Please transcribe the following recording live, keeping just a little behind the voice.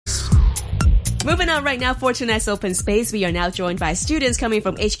Moving on right now for tonight's open space, we are now joined by students coming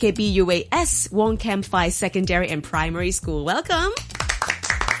from HKBUAS, Wong Kam Phai Secondary and Primary School. Welcome.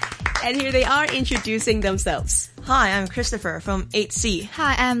 And here they are introducing themselves. Hi, I'm Christopher from 8C.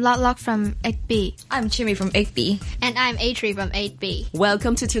 Hi, I'm Lot Lock from 8B. I'm Chimmy from 8B. And I'm Atri from 8B.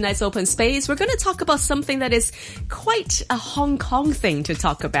 Welcome to tonight's open space. We're going to talk about something that is quite a Hong Kong thing to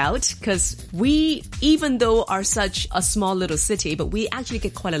talk about, because we, even though are such a small little city, but we actually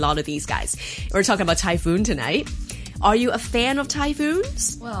get quite a lot of these guys. We're talking about typhoon tonight. Are you a fan of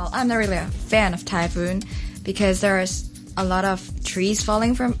typhoons? Well, I'm not really a fan of typhoon because there's a lot of trees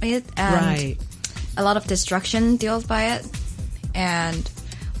falling from it and a lot of destruction dealt by it, and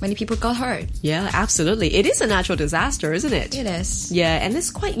many people got hurt. Yeah, absolutely. It is a natural disaster, isn't it? It is. Yeah, and it's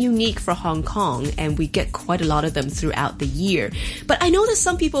quite unique for Hong Kong, and we get quite a lot of them throughout the year. But I know that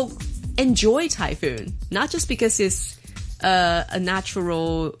some people enjoy typhoon, not just because it's a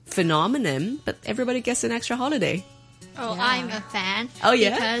natural phenomenon, but everybody gets an extra holiday. Oh, yeah. I'm a fan. Oh,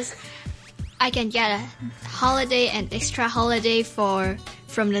 yeah? Because I can get a holiday and extra holiday from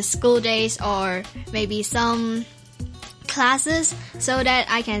the school days or maybe some classes so that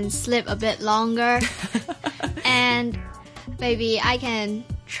I can sleep a bit longer. And maybe I can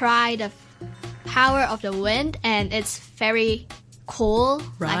try the power of the wind, and it's very cool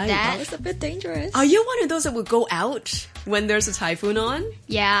like that. It's a bit dangerous. Are you one of those that would go out when there's a typhoon on?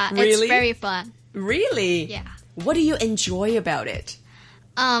 Yeah, really? It's very fun. Really? Yeah. What do you enjoy about it?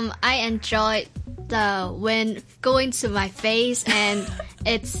 I enjoyed the wind going to my face and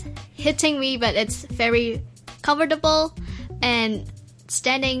it's hitting me, but it's very comfortable, and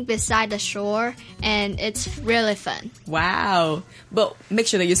standing beside the shore, and it's really fun. Wow. But make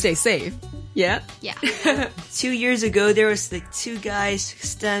sure that you stay safe. Yeah? Yeah. 2 years ago, there was like two guys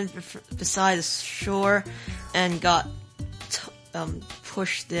stand beside the shore and got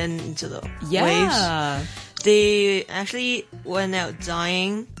pushed into the waves. They actually went out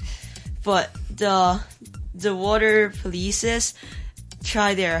dying, but the water polices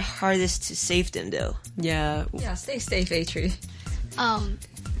try their hardest to save them though. Yeah. Yeah, stay safe, Atri. Um,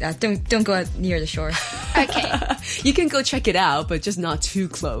 Yeah, don't go out near the shore. okay. You can go check it out, but just not too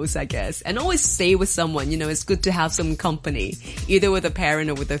close, I guess. And always stay with someone. You know, it's good to have some company, either with a parent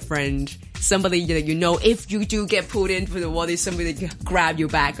or with a friend. Somebody that you know, if you do get pulled into the water, somebody can grab you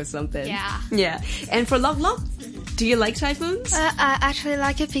back or something. Yeah. Yeah. And for Lok Lok, do you like typhoons? I actually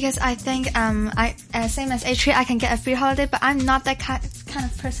like it because I think same as Atri, I can get a free holiday, but I'm not that kind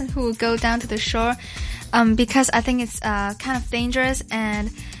of person who will go down to the shore because I think it's kind of dangerous and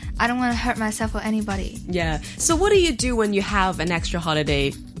I don't want to hurt myself or anybody. Yeah. So what do you do when you have an extra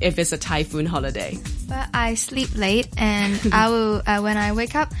holiday if it's a typhoon holiday? But I sleep late, and I will when I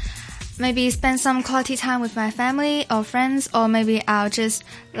wake up, maybe spend some quality time with my family or friends, or maybe I'll just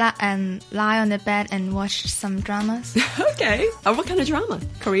lie on the bed and watch some dramas. Okay. What kind of drama?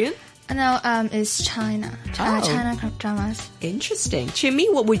 Korean? No, it's China dramas. Interesting.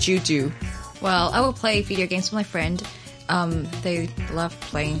 Chimmy, what would you do? Well, I will play video games with my friend. They love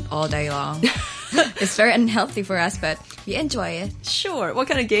playing all day long. It's very unhealthy for us, but we enjoy it. Sure. What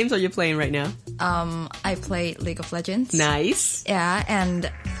kind of games are you playing right now? I play League of Legends. Nice. Yeah, and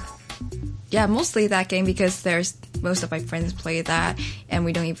mostly that game because most of my friends play that, and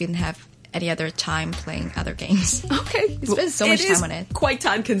we don't even have any other time playing other games. Okay. We spend so much time on it. Quite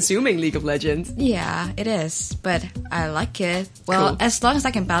time consuming, League of Legends. Yeah, it is, but I like it. Well, Cool. as long as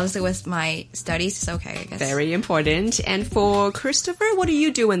I can balance it with my studies, it's okay, I guess. Very important. And for Christopher, what do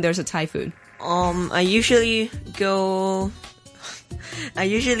you do when there's a typhoon? I usually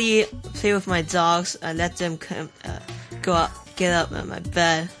play with my dogs. I let them get up on my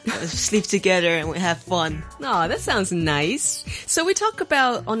bed, sleep together, and we have fun. Oh, that sounds nice. So we talk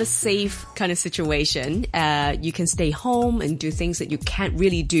about on a safe kind of situation. You can stay home and do things that you can't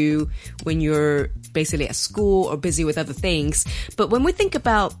really do when you're basically at school or busy with other things. But when we think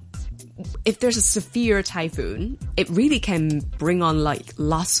about if there's a severe typhoon, it really can bring on like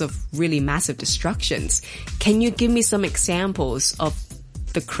lots of really massive destructions. Can you give me some examples of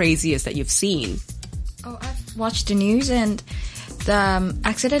the craziest that you've seen? Oh, I've watched the news, and the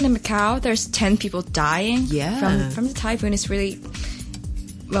accident in Macau, there's 10 people dying from the typhoon. It's really,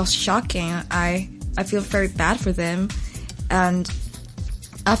 shocking. I feel very bad for them. And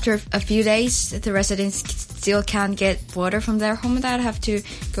after a few days, the residents still can't get water from their home. They have to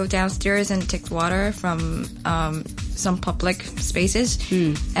go downstairs and take water from some public spaces.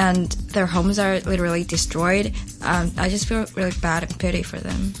 And their homes are literally destroyed. I just feel really bad and pity for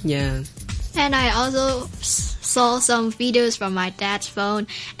them. Yeah. And I also saw some videos from my dad's phone,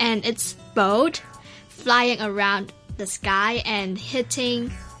 and it's boat flying around the sky and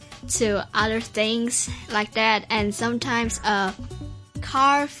hitting to other things like that. And sometimes a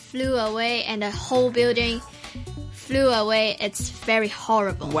car flew away and the whole building flew away. It's very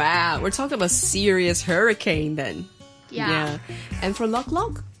horrible. Wow, we're talking about serious hurricane then. Yeah. And for Lok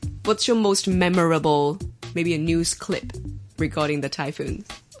Lok, what's your most memorable, maybe a news clip regarding the typhoon?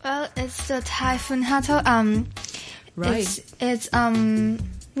 Well, it's the Typhoon Hato. Right. It's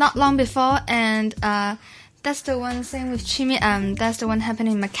not long before, and that's the one same with Chimi. That's the one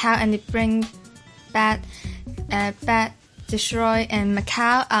happening in Macau, and it bring bad destroy in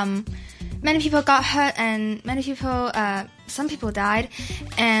Macau. Many people got hurt, and some people died,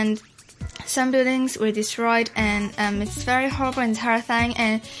 and some buildings were destroyed, and it's very horrible and terrifying,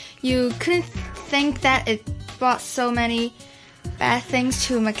 and you couldn't think that it brought so many bad things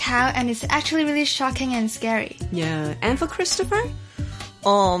to Macau, and it's actually really shocking and scary. Yeah. And for Christopher?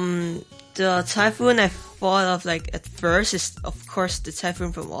 The typhoon I thought of at first is of course the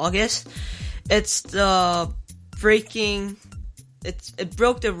typhoon from August. It's the breaking. It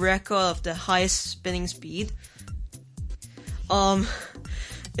broke the record of the highest spinning speed.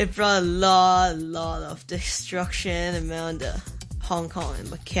 It brought a lot of destruction around Hong Kong and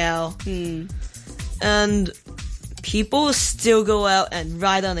Macau. And people still go out and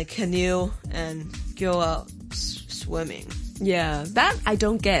ride on a canoe and go out swimming. Yeah, that I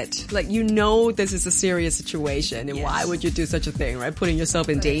don't get. This is a serious situation, and why would you do such a thing, right? Putting yourself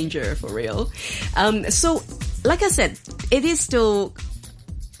in danger, for real. So, like I said, it is still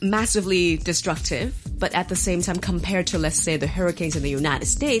massively destructive, but at the same time, compared to, let's say, the hurricanes in the United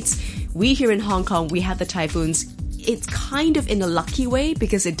States, we here in Hong Kong, we have the typhoons. It's kind of in a lucky way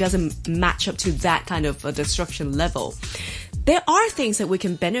because it doesn't match up to that kind of a destruction level. There are things that we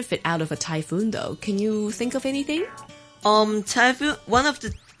can benefit out of a typhoon, though. Can you think of anything? Typhoon, one of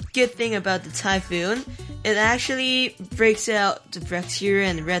the good thing about the typhoon, it actually breaks out the bacteria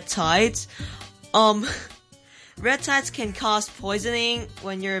and red tides. Red tides can cause poisoning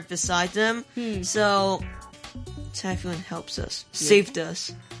when you're beside them. So typhoon helps us, saved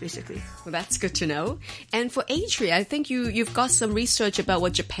us, basically. Well, that's good to know. And for Atri, I think you've got some research about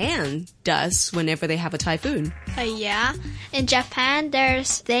what Japan does whenever they have a typhoon. Yeah. In Japan,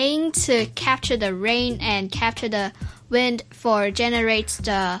 there's thing to capture the rain and capture the wind for generates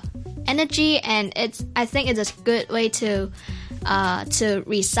the energy, and I think it's a good way to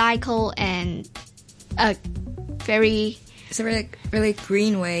recycle and it's a really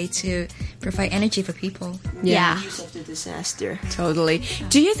green way to provide energy for people. Yeah. Use of the disaster. Totally.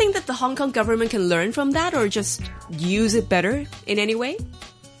 Do you think that the Hong Kong government can learn from that or just use it better in any way?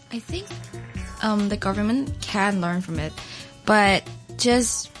 I think the government can learn from it, but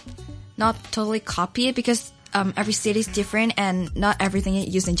just not totally copy it because every city is different and not everything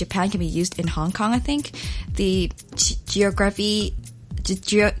used in Japan can be used in Hong Kong, I think. The geographic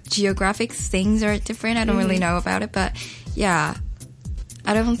things are different. I don't really know about it, but yeah,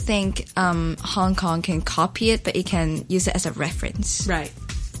 I don't think Hong Kong can copy it, but it can use it as a reference. Right.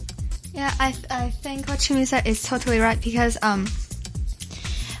 Yeah, I think what Chimi said is totally right because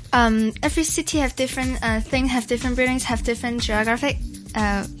every city have different things, have different buildings, have different geographic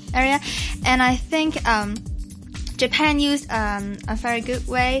area, and I think Japan used a very good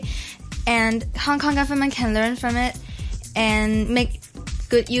way, and Hong Kong government can learn from it and make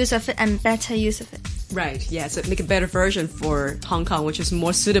good use of it and better use of it. Right, yeah, so make a better version for Hong Kong, which is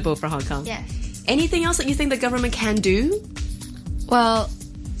more suitable for Hong Kong. Yeah. Anything else that you think the government can do? Well,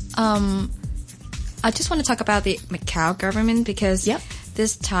 I just want to talk about the Macau government because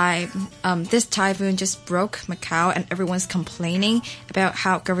this typhoon just broke Macau and everyone's complaining about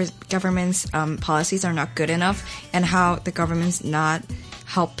how government's policies are not good enough and how the government's not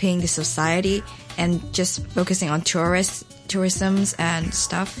helping the society and just focusing on tourism and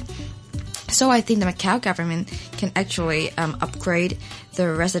stuff. So I think the Macau government can actually upgrade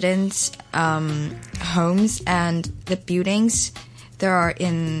the residents' homes and the buildings that are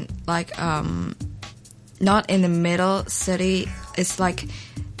in not in the middle city. It's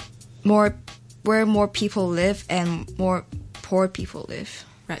where more people live and more poor people live.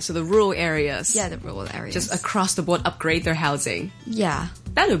 Right, so the rural areas. Yeah, the rural areas. Just across the board upgrade their housing. Yeah.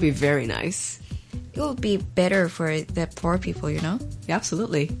 That would be very nice. It will be better for the poor people, you know? Yeah,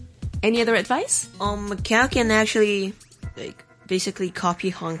 absolutely. Any other advice? Macau can actually basically copy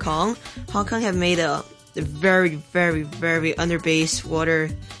Hong Kong. Hong Kong have made a very, very, very underbased water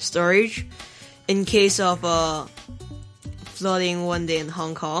storage. In case of flooding one day in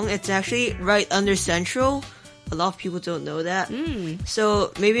Hong Kong, it's actually right under Central. A lot of people don't know that.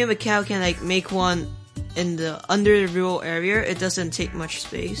 So maybe Macau can make one in under the rural area. It doesn't take much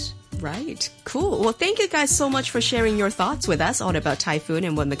space. Right. Cool. Well, thank you guys so much for sharing your thoughts with us all about typhoon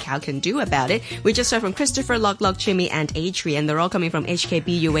and what Macau can do about it. We just heard from Christopher, Lok, Chimmy, and Adrian. They're all coming from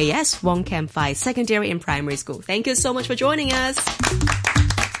HKBUAS, Wong Kam Phai Secondary and Primary School. Thank you so much for joining us.